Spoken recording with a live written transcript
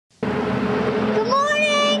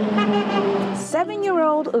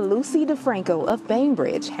6-year-old Lucy DeFranco of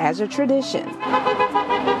Bainbridge has a tradition.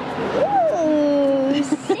 Ooh,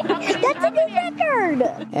 6? That's a good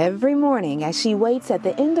record! Every morning as she waits at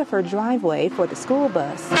the end of her driveway for the school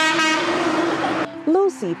bus,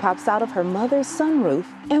 Lucy pops out of her mother's sunroof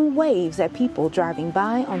and waves at people driving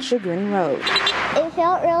by on Chagrin Road. It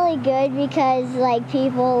felt really good because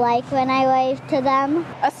people like when I wave to them.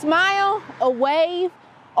 A smile, a wave,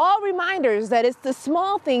 all reminders that it's the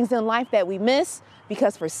small things in life that we miss,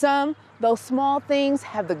 because for some, those small things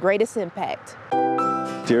have the greatest impact.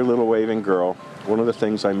 Dear little waving girl, one of the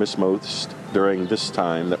things I miss most during this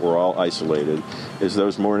time that we're all isolated is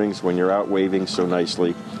those mornings when you're out waving so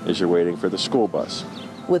nicely as you're waiting for the school bus.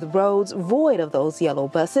 With roads void of those yellow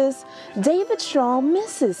buses, David Straw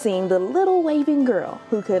misses seeing the little waving girl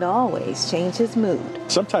who could always change his mood.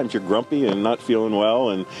 Sometimes you're grumpy and not feeling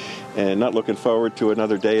well and not looking forward to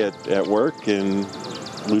another day at work, and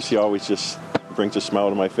Lucy always just brings a smile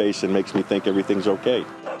to my face and makes me think everything's okay.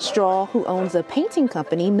 Straw, who owns a painting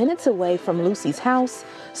company minutes away from Lucy's house,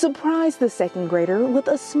 surprised the second grader with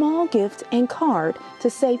a small gift and card to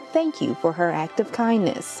say thank you for her act of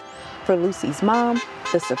kindness. For Lucy's mom,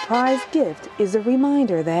 the surprise gift is a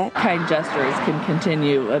reminder that kind gestures can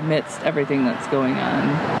continue amidst everything that's going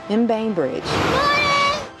on. In Bainbridge,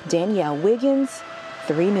 Danielle Wiggins,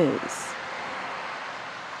 3 News.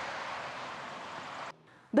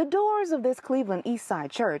 The doors of this Cleveland Eastside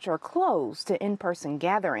church are closed to in-person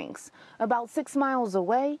gatherings. About 6 miles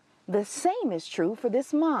away, the same is true for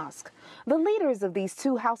this mosque. The leaders of these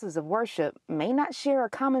 2 houses of worship may not share a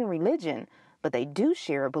common religion, but they do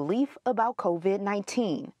share a belief about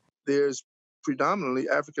COVID-19. There's predominantly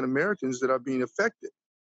African Americans that are being affected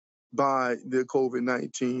by the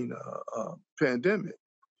COVID-19 pandemic.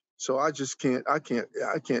 So I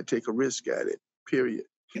can't take a risk at it, period.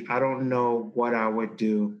 I don't know what I would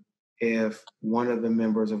do if one of the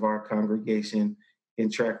members of our congregation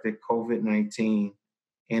contracted COVID-19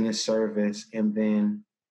 in a service and then,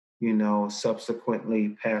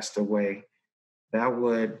 subsequently passed away. That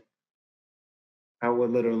would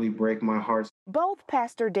literally break my heart. Both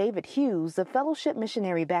Pastor David Hughes of Fellowship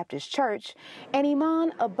Missionary Baptist Church and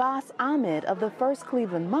Imam Abbas Ahmed of the First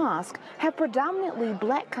Cleveland Mosque have predominantly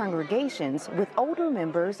Black congregations with older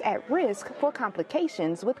members at risk for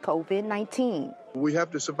complications with COVID-19. We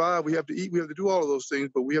have to survive, we have to eat, we have to do all of those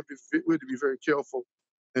things, but we have to be very careful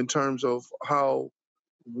in terms of how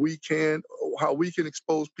we can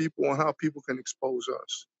expose people and how people can expose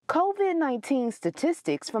us. COVID-19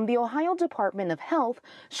 statistics from the Ohio Department of Health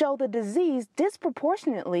show the disease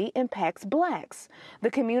disproportionately impacts Blacks.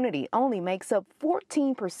 The community only makes up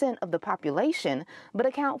 14% of the population, but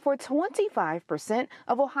account for 25%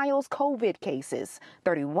 of Ohio's COVID cases,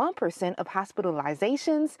 31% of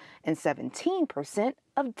hospitalizations, and 17%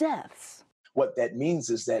 of deaths. What that means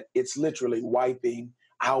is that it's literally wiping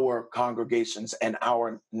our congregations and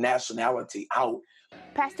our nationality out.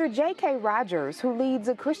 Pastor J.K. Rogers, who leads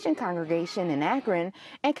a Christian congregation in Akron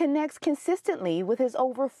and connects consistently with his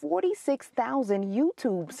over 46,000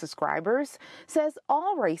 YouTube subscribers, says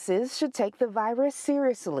all races should take the virus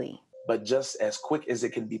seriously. But just as quick as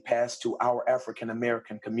it can be passed to our African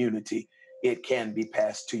American community, it can be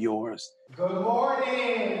passed to yours. Good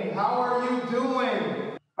morning. How are you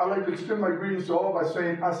doing? I'd like to extend my greetings to all by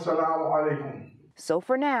saying Assalamu alaikum. So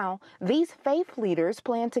for now, these faith leaders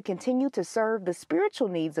plan to continue to serve the spiritual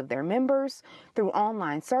needs of their members through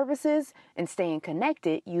online services and staying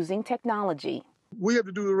connected using technology. We have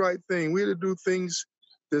to do the right thing. We have to do things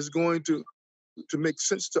that's going to make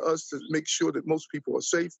sense to us, to make sure that most people are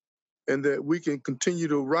safe and that we can continue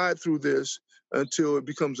to ride through this until it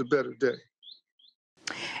becomes a better day.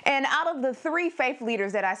 And out of the 3 faith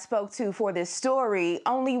leaders that I spoke to for this story,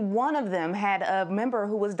 only one of them had a member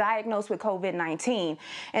who was diagnosed with COVID-19.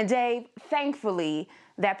 And Dave, thankfully,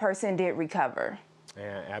 that person did recover.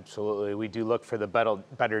 Yeah, absolutely. We do look for the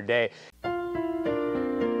better day.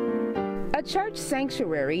 A church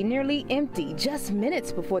sanctuary nearly empty just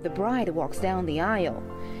minutes before the bride walks down the aisle.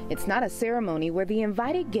 It's not a ceremony where the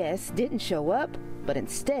invited guests didn't show up, but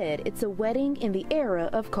instead it's a wedding in the era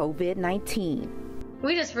of COVID-19.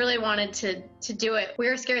 We just really wanted to do it. We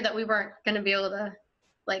were scared that we weren't going to be able to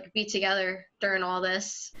be together during all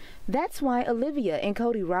this. That's why Olivia and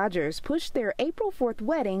Cody Rogers pushed their April 4th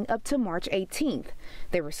wedding up to March 18th.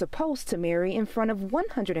 They were supposed to marry in front of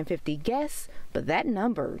 150 guests, but that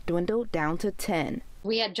number dwindled down to 10.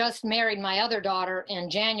 We had just married my other daughter in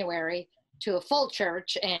January to a full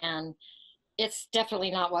church, and it's definitely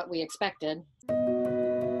not what we expected.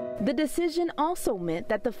 The decision also meant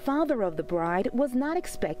that the father of the bride was not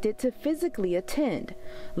expected to physically attend.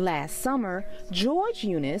 Last summer, George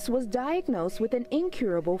Eunice was diagnosed with an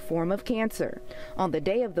incurable form of cancer. On the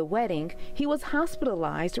day of the wedding, he was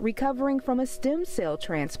hospitalized recovering from a stem cell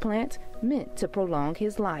transplant meant to prolong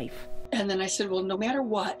his life. And then I said, well, no matter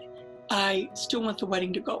what, I still want the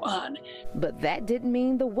wedding to go on. But that didn't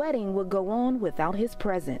mean the wedding would go on without his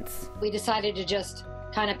presence. We decided to just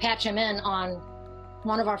kind of patch him in on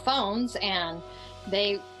one of our phones, and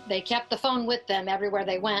they kept the phone with them everywhere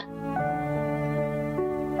they went.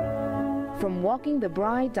 From walking the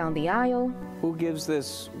bride down the aisle, who gives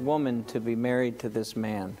this woman to be married to this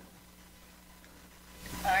man?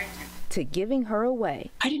 To giving her away.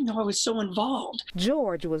 I didn't know I was so involved.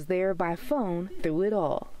 George was there by phone through it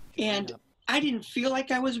all. And I didn't feel like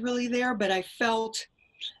I was really there, but I felt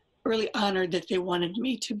really honored that they wanted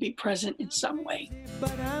me to be present in some way.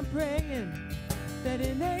 But I'm praying that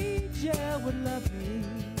an angel would love me.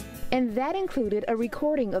 And that included a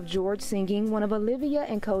recording of George singing one of Olivia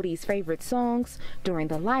and Cody's favorite songs during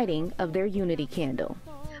the lighting of their unity candle.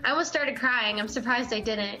 I almost started crying. I'm surprised I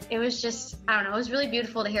didn't. It was just, I don't know, it was really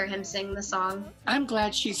beautiful to hear him sing the song. I'm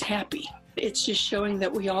glad she's happy. It's just showing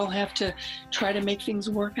that we all have to try to make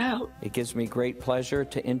things work out. It gives me great pleasure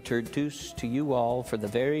to introduce to you all for the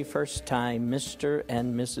very first time Mr.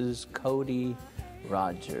 and Mrs. Cody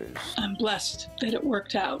Rogers. I'm blessed that it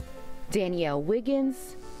worked out. Danielle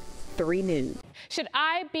Wiggins, 3 News. Should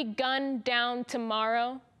I be gunned down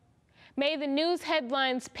tomorrow? May the news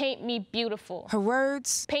headlines paint me beautiful. Her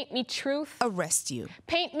words, paint me truth. Arrest you.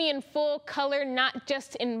 Paint me in full color, not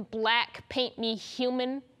just in black. Paint me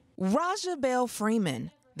human. Raja Bell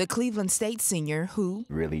Freeman, the Cleveland State senior who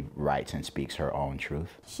really writes and speaks her own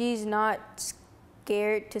truth. She's not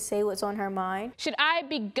scared to say what's on her mind. Should I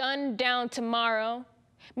be gunned down tomorrow?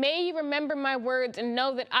 May you remember my words and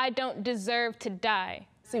know that I don't deserve to die.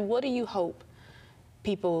 See, what do you hope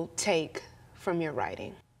people take from your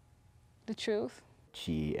writing? The truth.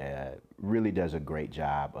 She really does a great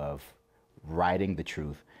job of writing the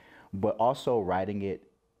truth, but also writing it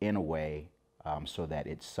in a way so that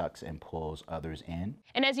it sucks and pulls others in.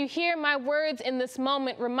 And as you hear my words in this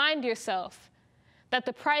moment, remind yourself that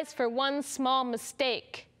the price for one small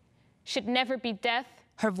mistake should never be death.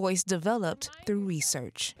 Her voice developed through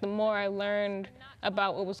research. The more I learned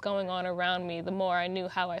about what was going on around me, the more I knew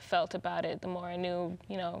how I felt about it, the more I knew,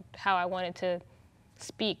 how I wanted to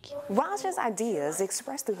speak. Raja's ideas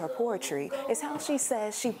expressed through her poetry is how she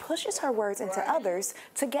says she pushes her words into others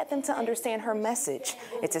to get them to understand her message.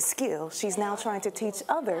 It's a skill she's now trying to teach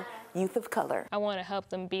other youth of color. I want to help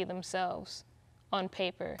them be themselves on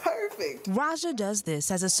paper. Perfect. Raja does this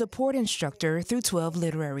as a support instructor through 12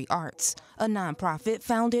 Literary Arts, a nonprofit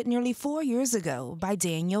founded nearly 4 years ago by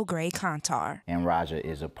Daniel Gray Kantar. And Raja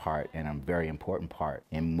is a part, and a very important part,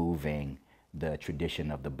 in moving the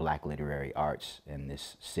tradition of the Black literary arts in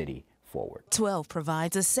this city forward. 12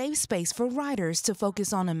 provides a safe space for writers to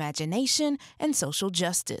focus on imagination and social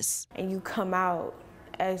justice. And you come out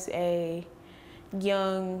as a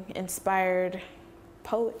young, inspired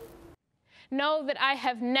poet. Know that I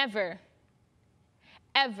have never,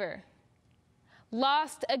 ever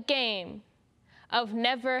lost a game of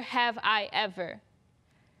never have I ever.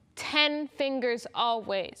 10 fingers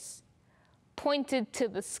always pointed to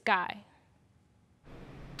the sky.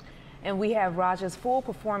 And we have Raja's full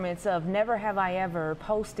performance of Never Have I Ever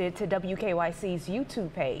posted to WKYC's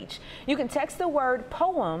YouTube page. You can text the word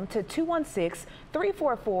poem to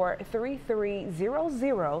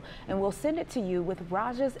 216-344-3300 and we'll send it to you with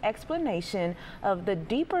Raja's explanation of the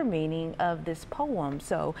deeper meaning of this poem.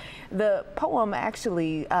 So the poem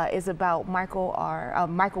actually is about Michael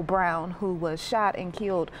Brown, who was shot and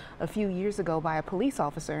killed a few years ago by a police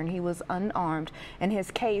officer, and he was unarmed. And his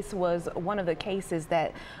case was one of the cases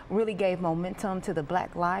that really gave momentum to the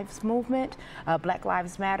Black Lives Movement, Black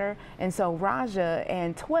Lives Matter. And so Raja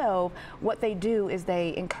and 12, what they do is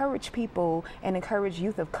they encourage people and encourage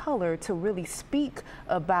youth of color to really speak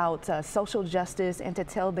about social justice and to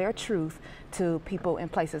tell their truth to people in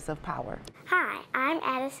places of power. Hi, I'm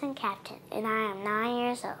Addison Captain, and I am 9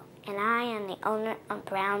 years old, and I am the owner of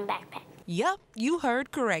Brown Backpack. Yep, you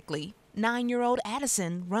heard correctly. 9-year-old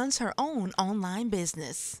Addison runs her own online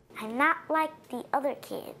business. I'm not like the other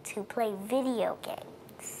kids who play video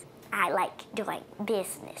games. I like doing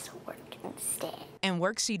business work instead. And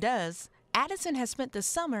work she does. Addison has spent the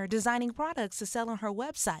summer designing products to sell on her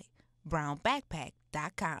website,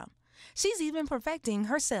 brownbackpack.com. She's even perfecting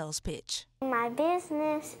her sales pitch. My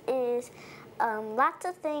business is lots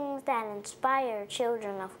of things that inspire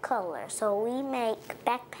children of color. So we make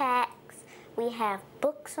backpacks, we have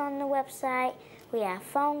books on the website, We have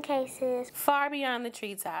phone cases. Far beyond the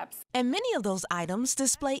treetops. And many of those items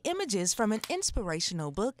display images from an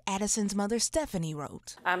inspirational book Addison's mother, Stephanie,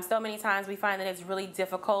 wrote. So many times we find that it's really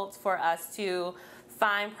difficult for us to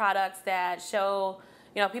find products that show,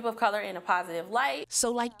 people of color in a positive light.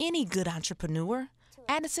 So like any good entrepreneur,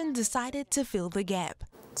 Addison decided to fill the gap.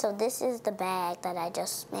 So this is the bag that I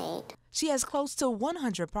just made. She has close to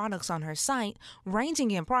 100 products on her site,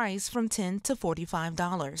 ranging in price from $10 to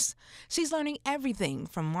 $45. She's learning everything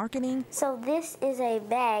from marketing. So this is a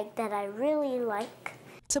bag that I really like.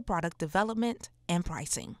 To product development and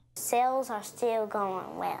pricing. Sales are still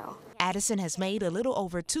going well. Addison has made a little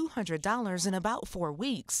over $200 in about 4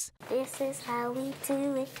 weeks. This is how we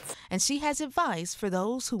do it. And she has advice for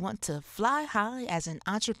those who want to fly high as an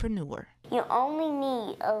entrepreneur. You only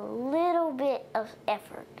need a little bit of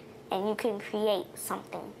effort, and you can create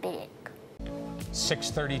something big.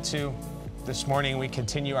 6:32. This morning, we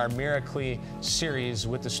continue our Miracle series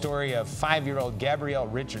with the story of 5-year-old Gabrielle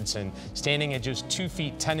Richardson. Standing at just 2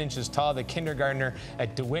 feet 10 inches tall, the kindergartner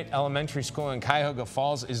at DeWitt Elementary School in Cuyahoga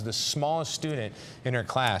Falls is the smallest student in her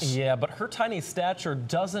class. Yeah, but her tiny stature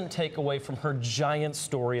doesn't take away from her giant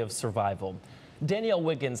story of survival. Danielle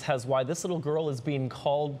Wiggins has why this little girl is being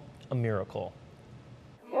called a miracle.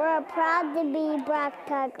 We're proud to be Black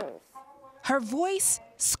Tigers. Her voice,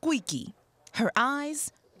 squeaky. Her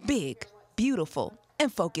eyes, big, beautiful,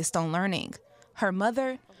 and focused on learning. Her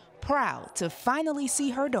mother, proud to finally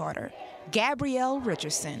see her daughter, Gabrielle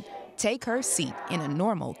Richardson, take her seat in a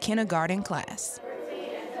normal kindergarten class.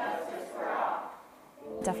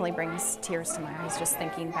 Definitely brings tears to my eyes just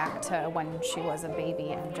thinking back to when she was a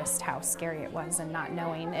baby and just how scary it was, and not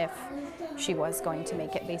knowing if she was going to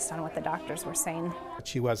make it based on what the doctors were saying.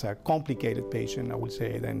 She was a complicated patient, I would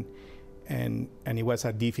say, and it was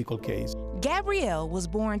a difficult case. Gabrielle was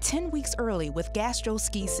born 10 weeks early with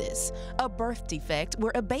gastroschisis, a birth defect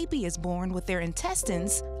where a baby is born with their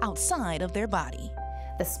intestines outside of their body.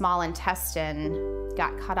 The small intestine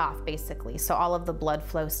got cut off, basically, so all of the blood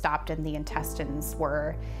flow stopped and the intestines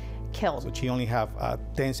were killed. So she only have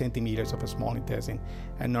 10 centimeters of a small intestine,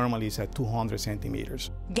 and normally it's at 200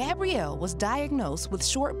 centimeters. Gabrielle was diagnosed with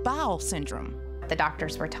short bowel syndrome. The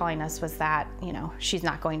doctors were telling us was that, she's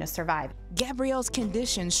not going to survive. Gabrielle's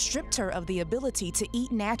condition stripped her of the ability to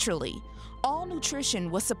eat naturally. All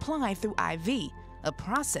nutrition was supplied through IV, a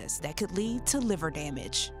process that could lead to liver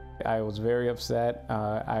damage. I was very upset.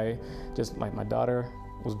 My daughter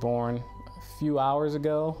was born a few hours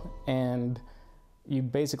ago, and you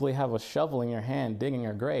basically have a shovel in your hand digging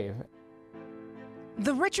her grave.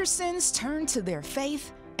 The Richardsons turned to their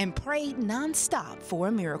faith and prayed nonstop for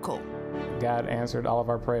a miracle. God answered all of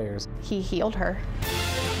our prayers. He healed her.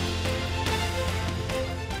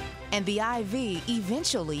 And the IV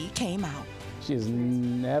eventually came out. She has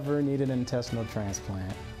never needed an intestinal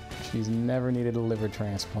transplant. She's never needed a liver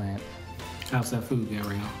transplant. How's that food,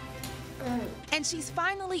 Gabrielle? And she's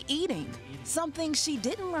finally eating, something she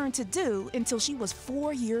didn't learn to do until she was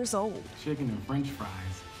 4 years old. Chicken and French fries,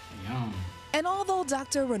 yum. And although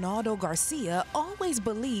Dr. Ronaldo Garcia always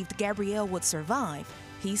believed Gabrielle would survive,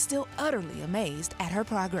 he's still utterly amazed at her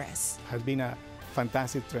progress. It has been a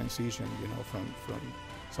fantastic transition, from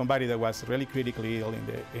somebody that was really critically ill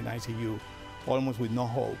in ICU, almost with no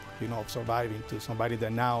hope, of surviving, to somebody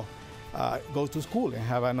that now goes to school and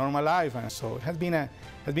have a normal life. And so it has been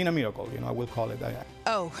a miracle, I will call it that.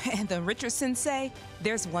 Oh, and the Richardsons say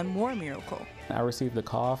there's one more miracle. I received a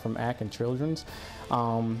call from Acton Children's,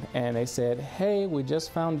 and they said, hey, we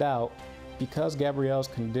just found out because Gabrielle's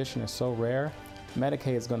condition is so rare,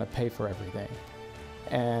 Medicaid is going to pay for everything.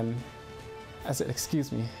 And I said,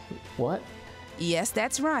 excuse me, what? Yes,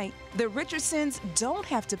 that's right. The Richardsons don't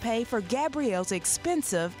have to pay for Gabrielle's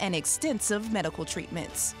expensive and extensive medical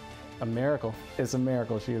treatments. A miracle. It's a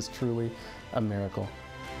miracle. She is truly a miracle.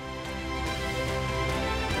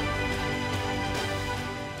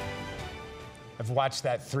 I've watched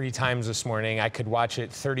that 3 times this morning. I could watch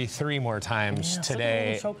it 33 more times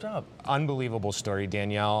today. Choked up. Unbelievable story,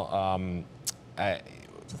 Danielle.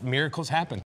 Miracles happen.